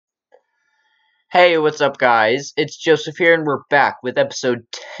Hey, what's up, guys? It's Joseph here, and we're back with episode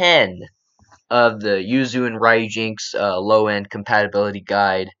 10 of the Yuzu and Ryujinx low-end compatibility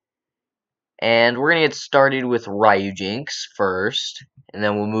guide. And we're gonna get started with Ryujinx first, and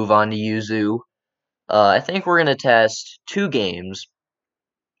then we'll move on to Yuzu. I think we're gonna test two games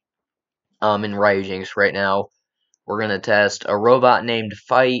in Ryujinx right now. We're gonna test a robot named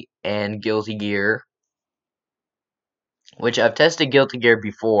Fight and Guilty Gear, which I've tested Guilty Gear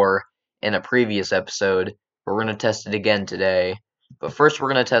before in a previous episode, but we're going to test it again today. But first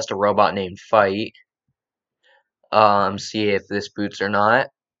we're going to test a robot named Fight, see if this boots or not.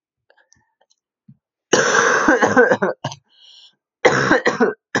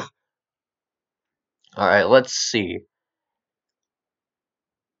 Alright, let's see.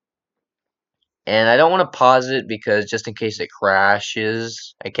 And I don't want to pause it because just in case it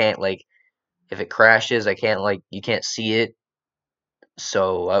crashes, I can't, if it crashes, I can't, you can't see it.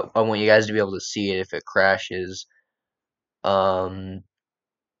 So I want you guys to be able to see it if it crashes. I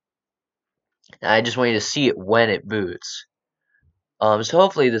just want you to see it when it boots. So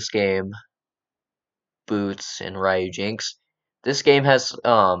hopefully this game boots in Ryujinx. This game has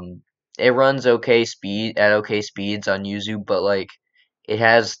it runs okay speeds on Yuzu, but it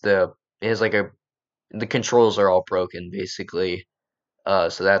has the the controls are all broken basically.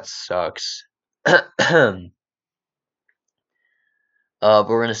 So that sucks. But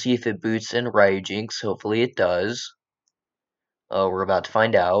we're gonna see if it boots in Ryujinx. Hopefully it does. We're about to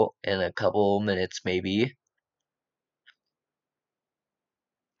find out in a couple minutes maybe.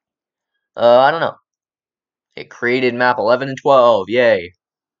 I don't know. It created map 11 and 12. Yay.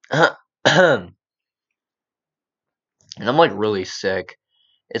 And I'm really sick.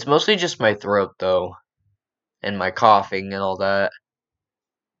 It's mostly just my throat though, and my coughing and all that.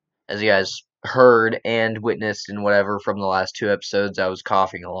 As you guys heard and witnessed in whatever from the last two episodes, I was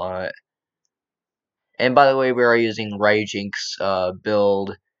coughing a lot. And by the way, we are using Ryujinx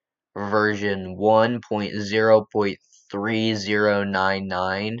build version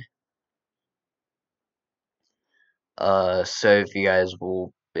 1.0.3099. So if you guys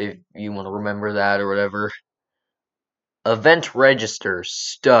if you want to remember that or whatever. Event register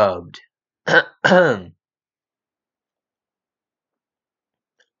stubbed.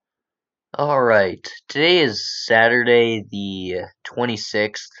 Alright, today is Saturday the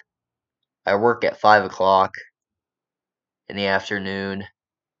 26th. I work at 5 o'clock in the afternoon.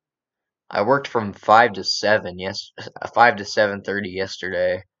 I worked from 5 to 7, 5 to 7:30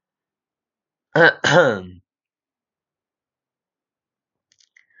 yesterday. So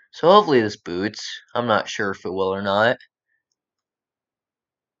hopefully this boots. I'm not sure if it will or not. It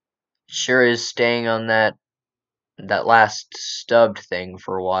sure is staying on that last stubbed thing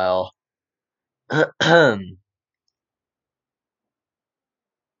for a while.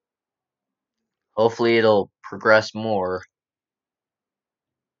 Hopefully it'll progress more.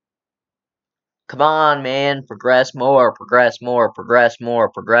 Come on, man, progress more, progress more, progress more,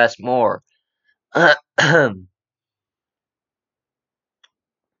 progress more. Come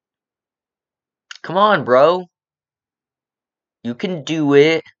on, bro. You can do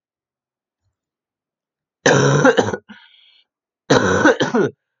it.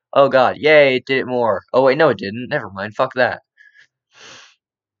 Oh god, yay, it did it more. Oh wait, no it didn't. Never mind, fuck that.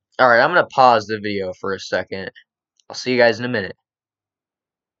 Alright, I'm gonna pause the video for a second. I'll see you guys in a minute.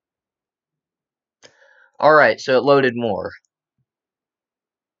 Alright, so it loaded more.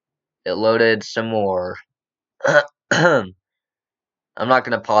 It loaded some more. I'm not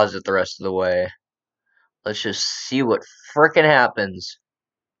gonna pause it the rest of the way. Let's just see what frickin' happens.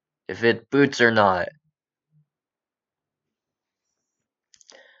 If it boots or not.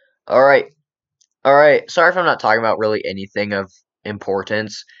 Alright. Alright. Sorry if I'm not talking about really anything of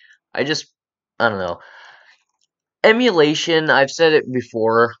importance. I don't know. Emulation, I've said it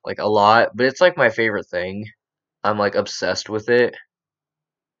before, a lot, but it's my favorite thing. I'm obsessed with it.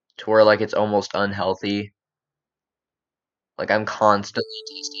 To where it's almost unhealthy. I'm constantly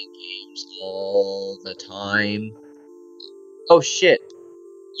testing games all the time. Oh shit.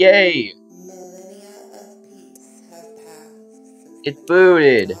 Yay! It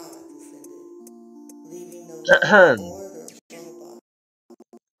booted.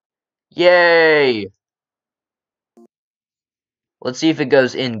 Yay! Let's see if it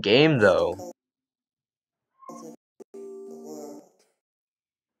goes in-game, though.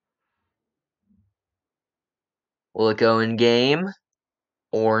 Will it go in-game?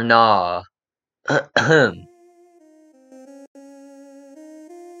 Or nah?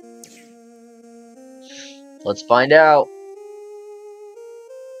 Let's find out.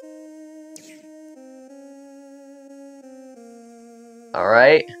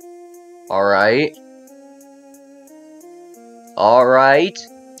 Alright. Alright. Alright.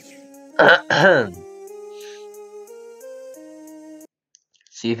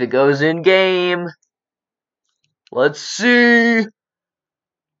 See if it goes in game. Let's see.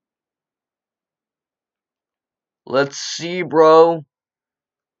 Let's see, bro.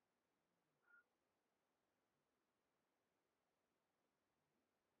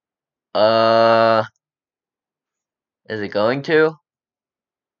 Is it going to?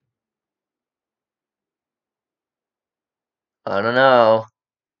 I don't know.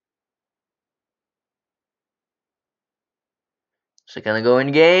 Is it gonna go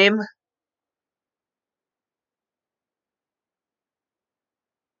in game?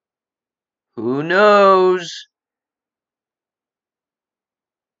 Who knows?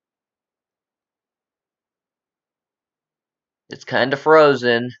 It's kind of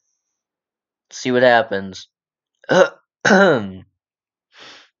frozen. Let's see what happens. Just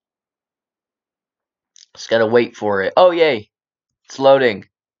gotta wait for it. Oh, yay. It's loading.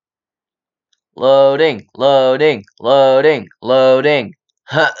 Loading, loading, loading, loading.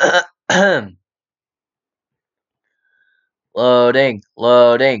 Loading,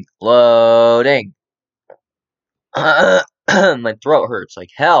 loading, loading. My throat hurts like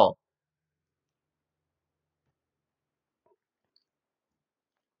hell.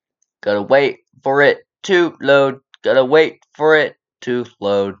 Gotta wait for it to load. Gotta wait for it to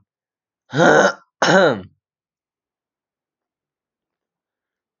load.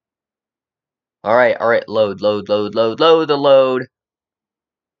 Alright, load, load, load, load, load, the load.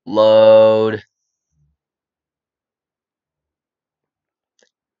 Load.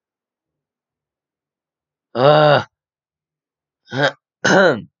 Ugh.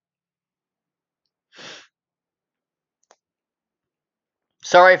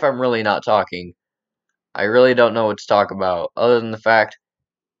 Sorry if I'm really not talking. I really don't know what to talk about, other than the fact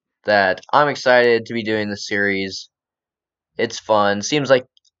that I'm excited to be doing this series. It's fun. Seems like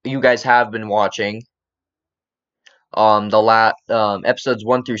you guys have been watching. Episodes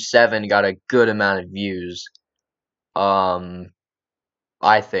 1 through 7 got a good amount of views. I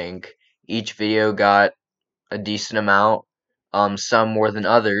think each video got a decent amount. Some more than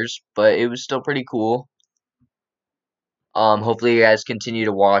others, but it was still pretty cool. Hopefully you guys continue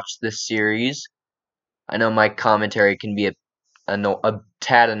to watch this series. I know my commentary can be a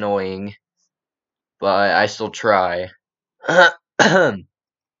tad annoying, but I still try.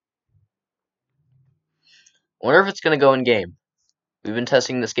 Wonder if it's gonna go in game. We've been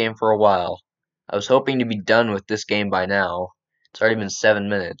testing this game for a while. I was hoping to be done with this game by now. It's already been 7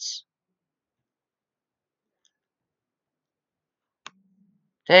 minutes.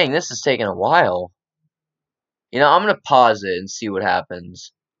 Dang, this is taking a while. You know, I'm gonna pause it and see what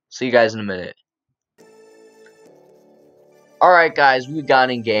happens. See you guys in a minute. Alright guys, we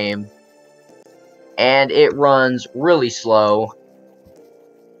got in game. And it runs really slow.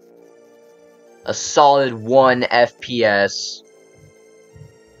 A solid 1 FPS.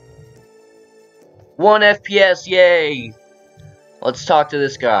 1 FPS, yay! Let's talk to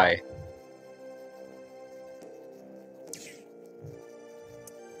this guy.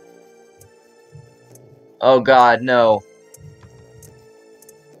 Oh god, no.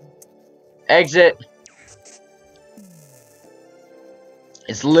 Exit.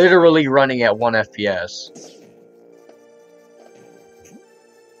 It's literally running at 1 FPS.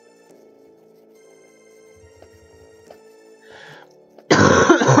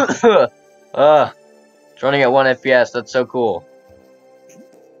 It's running at 1 FPS, that's so cool.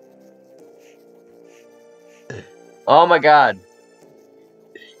 Oh my god.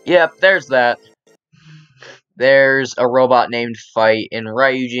 Yep, there's that. There's a robot named Fight in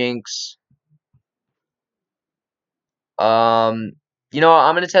Ryujinx. You know what,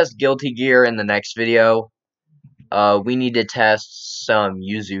 I'm gonna test Guilty Gear in the next video. We need to test some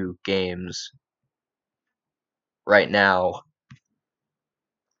Yuzu games right now.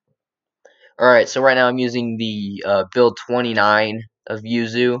 Alright, so right now I'm using the build 29 of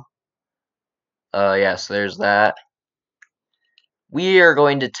Yuzu. Yes, there's that. We are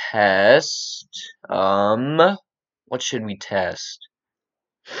going to test, what should we test?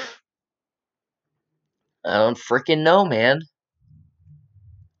 I don't freaking know, man.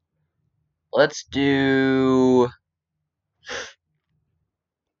 Let's do...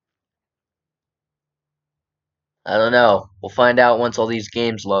 I don't know. We'll find out once all these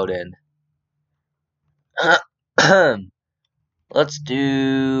games load in. Let's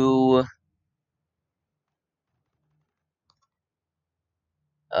do...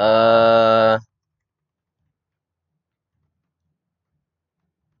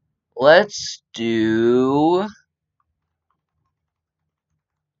 Let's do...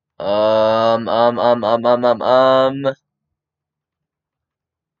 Um, um, um, um, um, um, um.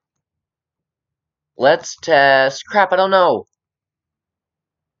 Let's test. Crap, I don't know.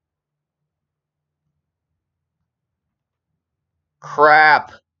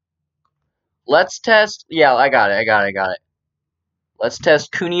 Crap. Let's test. Yeah, I got it. I got it. Let's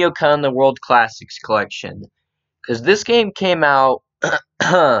test Kunio-kun the World Classics Collection. Because this game came out.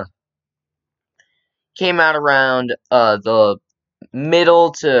 came out around the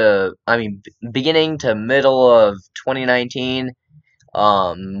beginning to middle of 2019.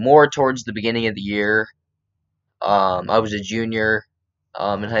 More towards the beginning of the year. I was a junior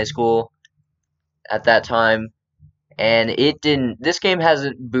in high school at that time, and it didn't. This game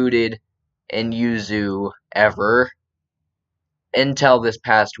hasn't booted in Yuzu ever until this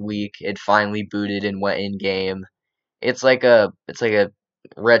past week. It finally booted and went in game. It's like a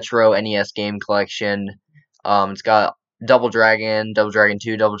retro NES game collection. It's got Double Dragon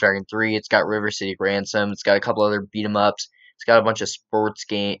 2, Double Dragon 3. It's got River City Ransom. It's got a couple other beat 'em ups. It's got a bunch of sports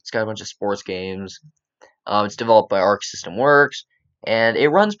games. It's developed by Arc System Works, and it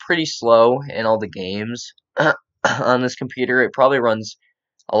runs pretty slow in all the games on this computer. It probably runs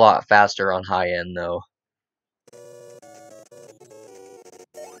a lot faster on high end though.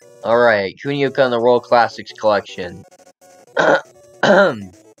 All right, Kunio-kun the World Classics Collection.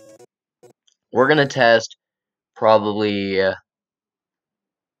 We're gonna test probably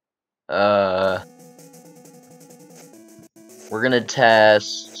we're gonna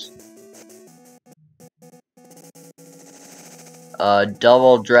test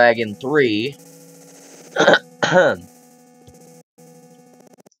Double Dragon 3. We're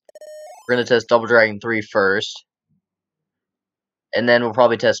gonna test Double Dragon 3 first, and then we'll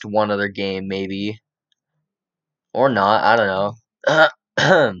probably test one other game maybe, or not. I don't know.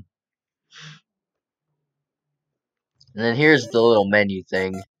 And then here's the little menu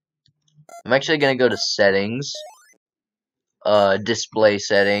thing. I'm actually gonna go to settings, display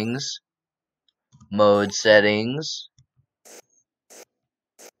settings, mode settings.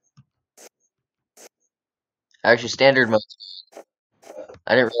 Actually, standard mode.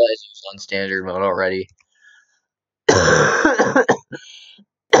 I didn't realize it was on standard mode already.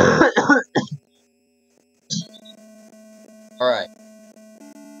 Alright.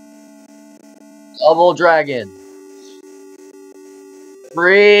 Double Dragon.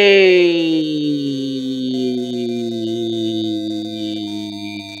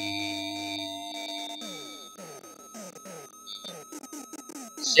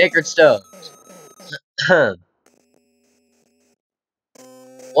 Sacred Stones.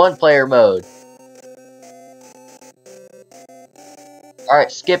 One player mode.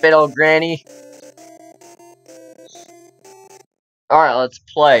 Alright, skip it, old granny. Alright, let's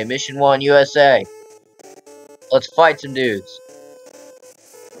play. Mission 1 USA. Let's fight some dudes.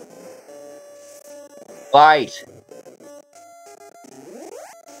 Fight.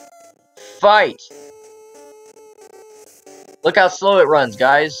 Fight. Look how slow it runs,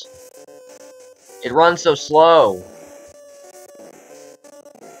 guys. It runs so slow.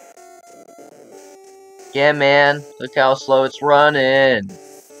 Yeah, man. Look how slow it's running.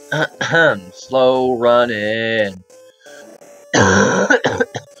 Slow running.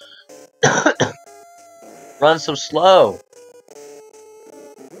 Run so slow.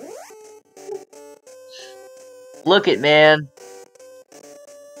 Look it, man.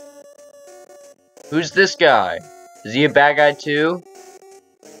 Who's this guy? Is he a bad guy too?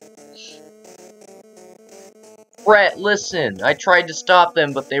 Brett, listen. I tried to stop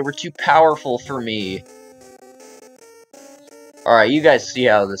them, but they were too powerful for me. Alright, you guys see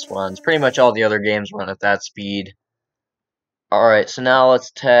how this runs. Pretty much all the other games run at that speed. Alright, so now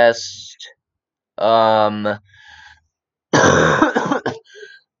let's test...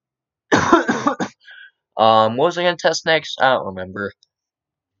 what was I gonna test next? I don't remember.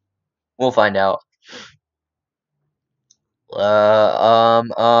 We'll find out. I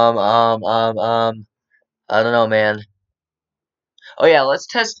don't know, man. Oh yeah, let's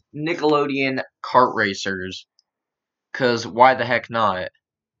test Nickelodeon kart racers. Cause why the heck not?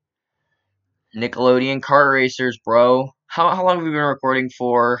 Nickelodeon kart racers, bro. How long have we been recording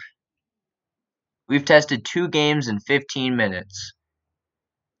for? We've tested 2 games in 15 minutes.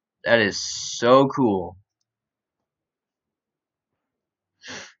 That is so cool.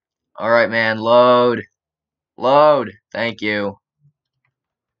 Alright, man, load. Load. Thank you.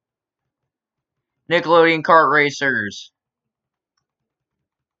 Nickelodeon kart racers.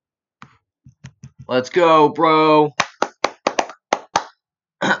 Let's go, bro.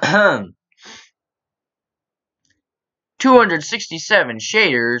 267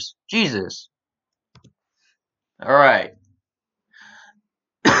 shaders. Jesus. Alright.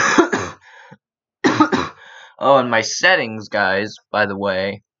 Oh, and my settings, guys, by the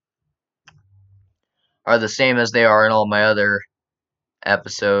way, are the same as they are in all my other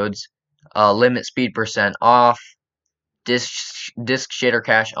episodes. Limit speed percent off, disk shader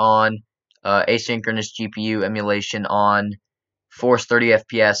cache on, asynchronous GPU emulation on, force 30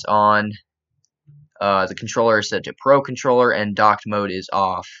 FPS on, the controller is set to Pro Controller, and docked mode is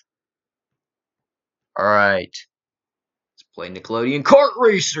off. Alright. Let's play Nickelodeon Kart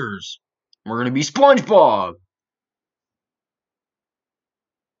Racers! We're gonna be SpongeBob!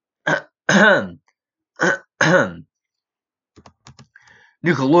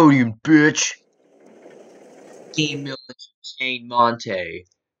 Nickelodeon, bitch! Game Mills Chain Monte.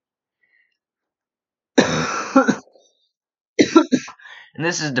 And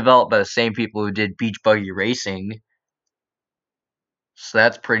this is developed by the same people who did Beach Buggy Racing. So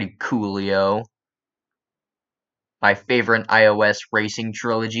that's pretty coolio. My favorite iOS racing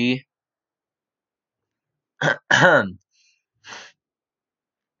trilogy.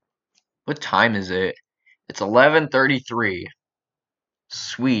 What time is it? It's 11:33.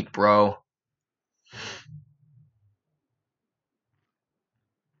 Sweet, bro.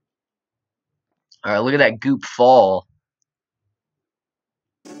 Alright, look at that goop fall.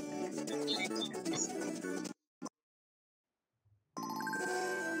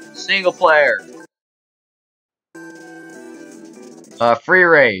 Single player. Free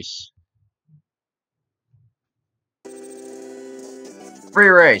race. Free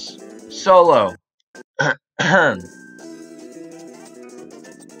race. Solo. I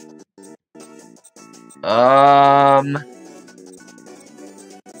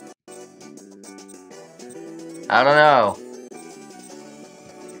don't know.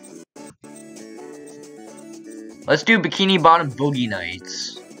 Let's do Bikini Bottom Boogie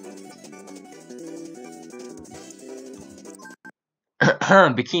Nights.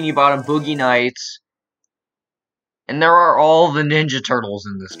 Bikini Bottom Boogie Nights. And there are all the Ninja Turtles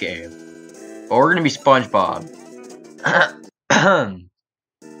in this game. But we're gonna be SpongeBob.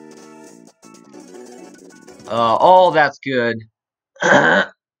 Oh, that's good.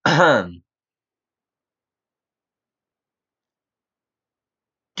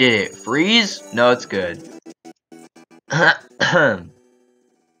 Did it freeze? No, it's good.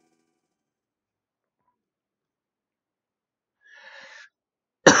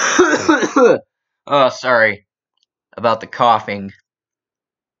 Oh, sorry about the coughing.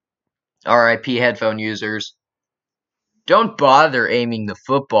 RIP headphone users. Don't bother aiming the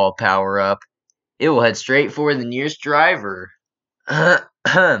football power up. It will head straight for the nearest driver.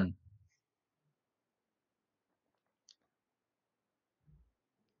 Alright,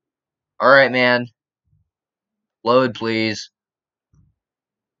 man. Load, please.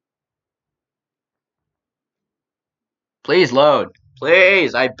 Please load.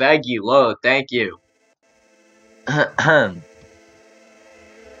 Please, I beg you, load. Thank you.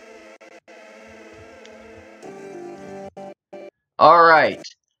 Alright.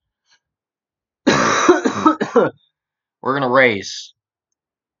 We're gonna race.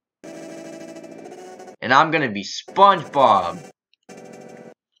 And I'm gonna be SpongeBob.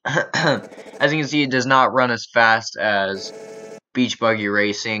 As you can see, it does not run as fast as Beach Buggy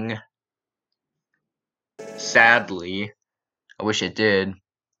Racing. Sadly. I wish it did.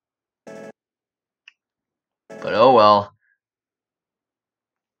 But oh well.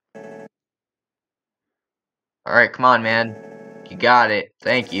 Alright, come on, man. You got it.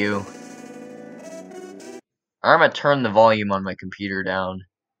 Thank you. I'm gonna turn the volume on my computer down.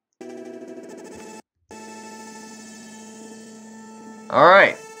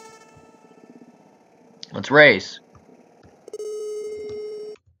 Alright. Let's race.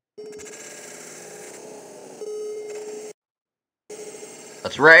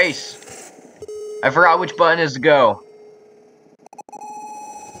 Let's race. I forgot which button is to go.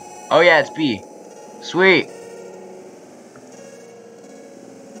 Oh yeah, it's B. Sweet.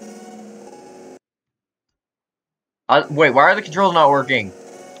 Wait, why are the controls not working?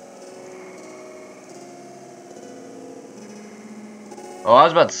 Oh, I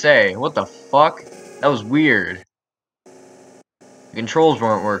was about to say, what the fuck? That was weird. The controls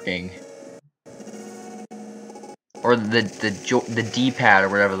weren't working. Or the D-pad or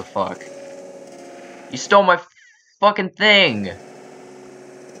whatever the fuck. You stole my fucking thing!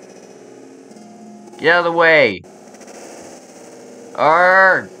 Get out of the way!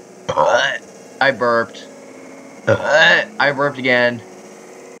 Arrgh! I burped. I burped again.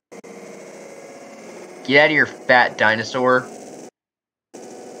 Get out of here, fat dinosaur.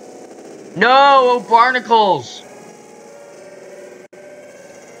 No! Oh, barnacles!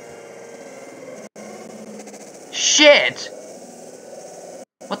 Shit!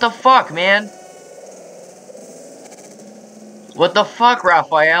 What the fuck, man? What the fuck,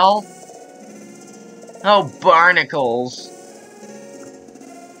 Raphael? Oh, barnacles.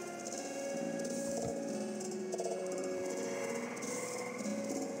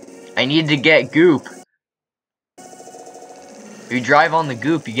 I need to get goop. If you drive on the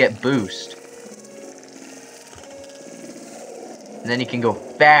goop, you get boost. And then you can go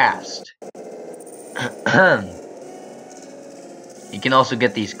fast. You can also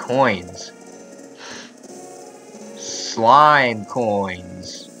get these coins. Slime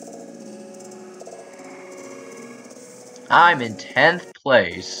coins. I'm in 10th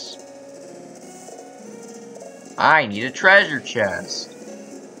place. I need a treasure chest.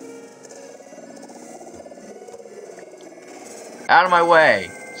 Out of my way.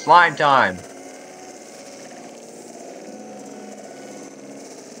 Slime time.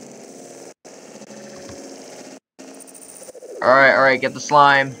 Alright, get the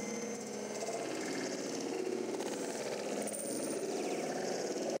slime.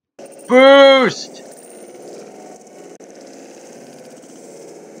 Boost!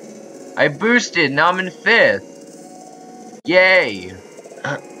 I boosted, now I'm in 5th. Yay!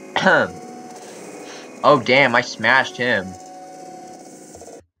 Oh damn, I smashed him.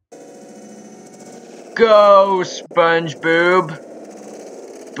 Go,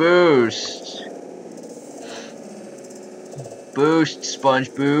 SpongeBob! Boost. Boost,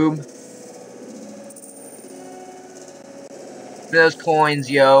 SpongeBob. Those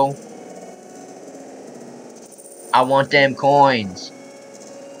coins, yo. I want them coins.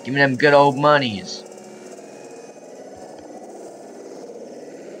 Give me them good old monies.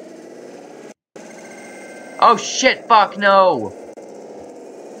 Oh shit, fuck no!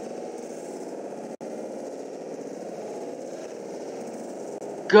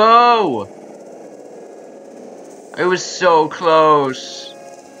 Go! It was so close.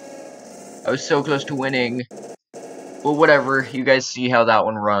 I was so close to winning. Well, whatever. You guys see how that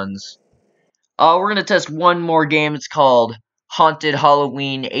one runs. We're gonna test one more game. It's called Haunted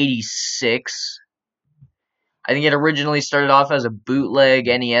Halloween 86. I think it originally started off as a bootleg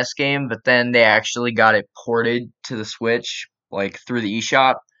NES game, but then they actually got it ported to the Switch, like through the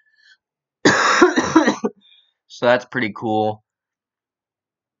eShop. So that's pretty cool.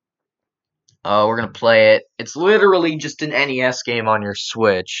 We're gonna play it. It's literally just an NES game on your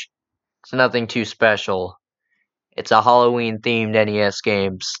Switch. It's nothing too special. It's a Halloween themed NES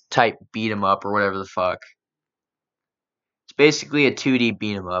game type beat 'em up or whatever the fuck. It's basically a 2D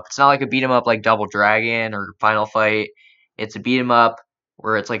beat 'em up. It's not like a beat 'em up like Double Dragon or Final Fight. It's a beat 'em up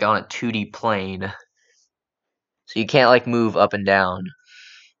where it's like on a 2D plane. So you can't like move up and down.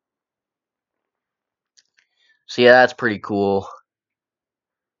 So yeah, that's pretty cool.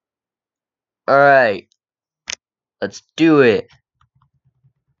 Alright. Let's do it.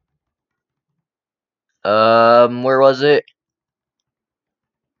 Where was it?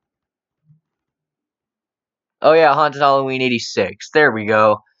 Oh yeah, Haunted Halloween 86. There we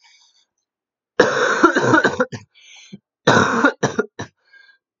go.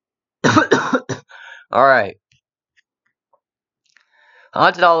 Alright.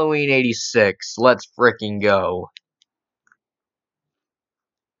 Haunted Halloween 86. Let's fricking go.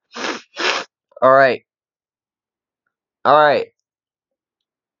 Alright. Alright.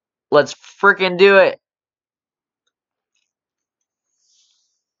 Let's fricking do it.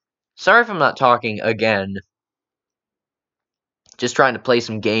 Sorry if I'm not talking again. Just trying to play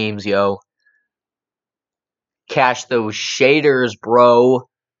some games, yo. Cache those shaders, bro.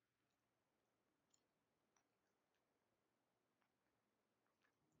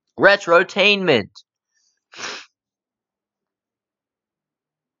 Retrotainment.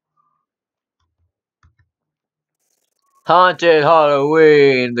 Haunted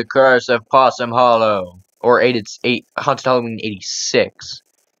Halloween, The Curse of Possum Hollow. Or Haunted Halloween 86.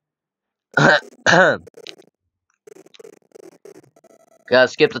 Gotta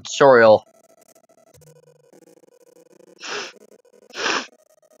skip the tutorial.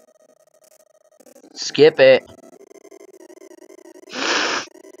 Skip it.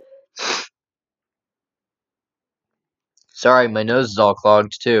 Sorry, my nose is all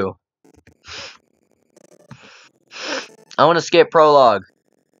clogged too. I want to skip prologue.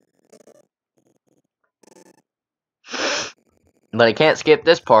 But I can't skip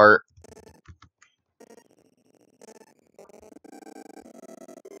this part.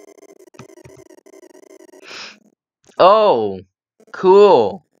 Oh,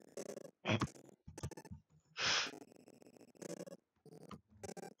 cool.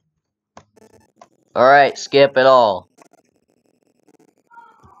 Alright, skip it all.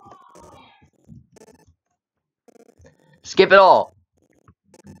 Skip it all.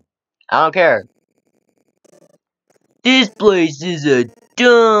 I don't care. This place is a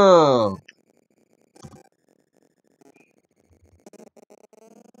dump.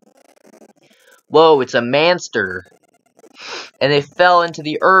 Whoa, it's a manster. And they fell into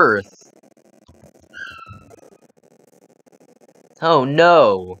the earth. Oh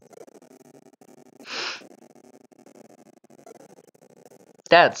no.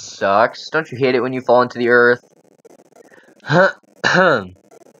 That sucks. Don't you hate it when you fall into the earth? How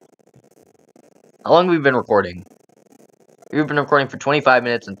long have we been recording? We've been recording for 25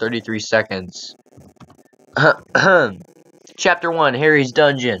 minutes and 33 seconds. Chapter 1, Harry's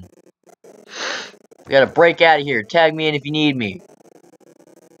Dungeon. We gotta break out of here. Tag me in if you need me.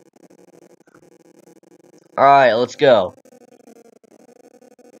 Alright, let's go.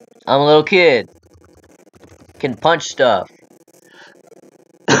 I'm a little kid. Can punch stuff.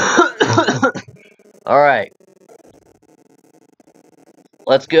 Alright.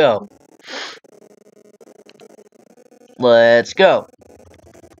 Let's go. Let's go.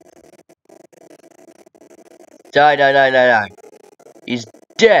 Die, die, die, die, die. He's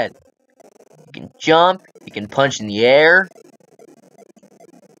dead. You can jump. You can punch in the air.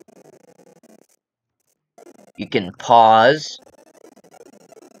 You can pause.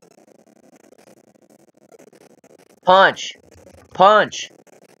 Punch. Punch.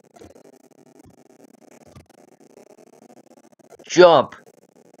 Jump.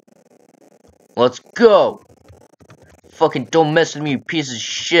 Let's go. Fucking don't mess with me, you piece of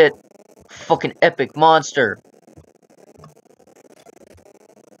shit. Fucking epic monster.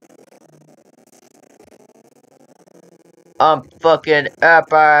 I'm fucking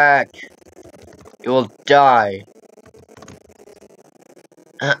epic. You will die.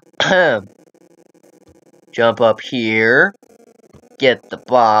 Jump up here. Get the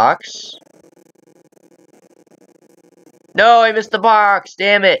box. No, I missed the box.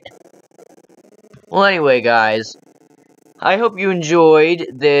 Damn it. Well, anyway, guys. I hope you enjoyed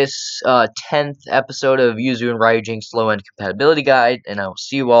this 10th episode of Yuzu and Ryujinx low-end compatibility guide, and I will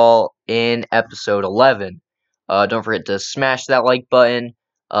see you all in episode 11. Don't forget to smash that like button,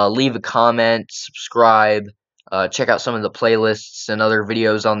 leave a comment, subscribe, check out some of the playlists and other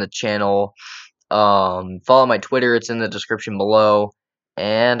videos on the channel. Follow my Twitter, it's in the description below,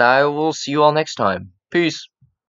 and I will see you all next time. Peace.